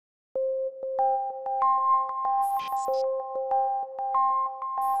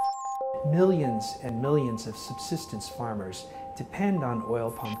Millions and millions of subsistence farmers depend on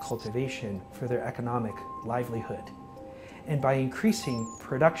oil palm cultivation for their economic livelihood. And by increasing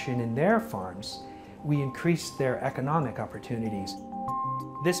production in their farms, we increase their economic opportunities.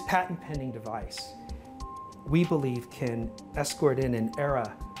 This patent-pending device, we believe, can escort in an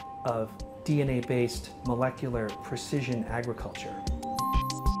era of DNA-based molecular precision agriculture.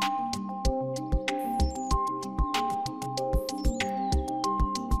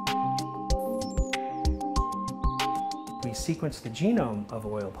 We sequenced the genome of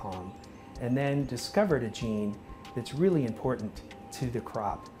oil palm and then discovered a gene that's really important to the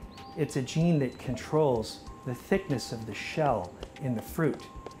crop. It's a gene that controls the thickness of the shell in the fruit.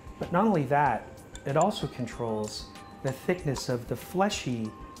 But not only that, it also controls the thickness of the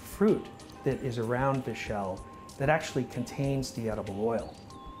fleshy fruit that is around the shell that actually contains the edible oil.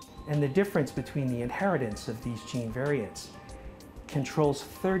 And the difference between the inheritance of these gene variants controls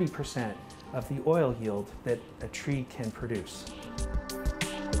 30% of the oil yield that a tree can produce.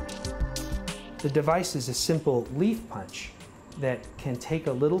 The device is a simple leaf punch that can take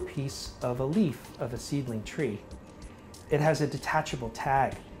a little piece of a leaf of a seedling tree. It has a detachable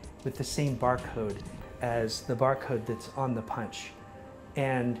tag with the same barcode as the barcode that's on the punch.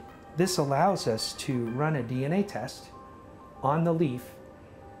 And this allows us to run a DNA test on the leaf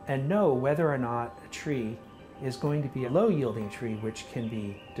and know whether or not a tree is going to be a low-yielding tree which can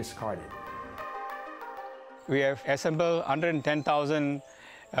be discarded. We have assembled 110,000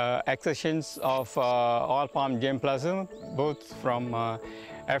 accessions of oil palm germplasm, both from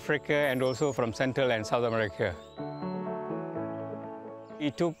Africa and also from Central and South America.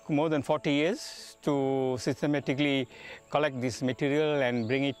 It took more than 40 years to systematically collect this material and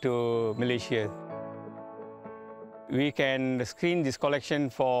bring it to Malaysia. We can screen this collection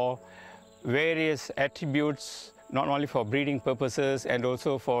for various attributes, not only for breeding purposes and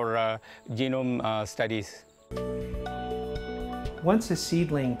also for genome studies. Once a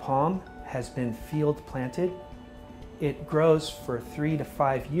seedling palm has been field planted, it grows for 3 to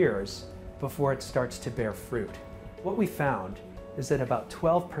 5 years before it starts to bear fruit. What we found is that about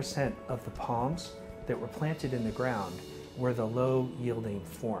 12% of the palms that were planted in the ground were the low-yielding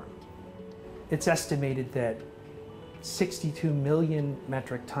form. It's estimated that 62 million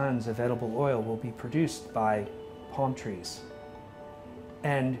metric tons of edible oil will be produced by palm trees.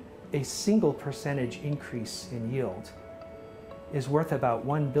 And a single percentage increase in yield is worth about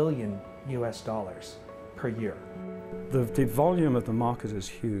 $1 billion per year. The volume of the market is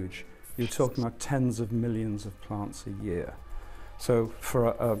huge. You're talking about tens of millions of plants a year. So for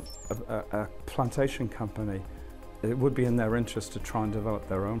a plantation company, it would be in their interest to try and develop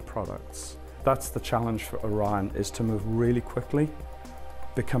their own products. That's the challenge for Orion, is to move really quickly,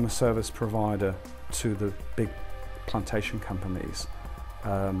 become a service provider to the big plantation companies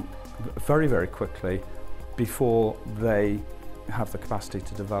very, very quickly before they have the capacity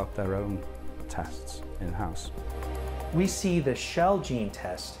to develop their own tests in-house. We see the shell gene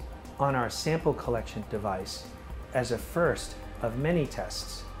test on our sample collection device as a first of many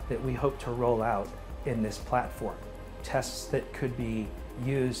tests that we hope to roll out in this platform. Tests that could be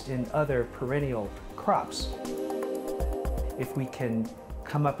used in other perennial crops. If we can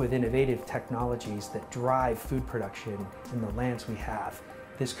come up with innovative technologies that drive food production in the lands we have,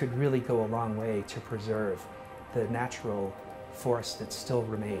 this could really go a long way to preserve the natural forests that still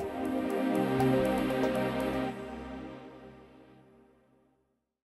remain.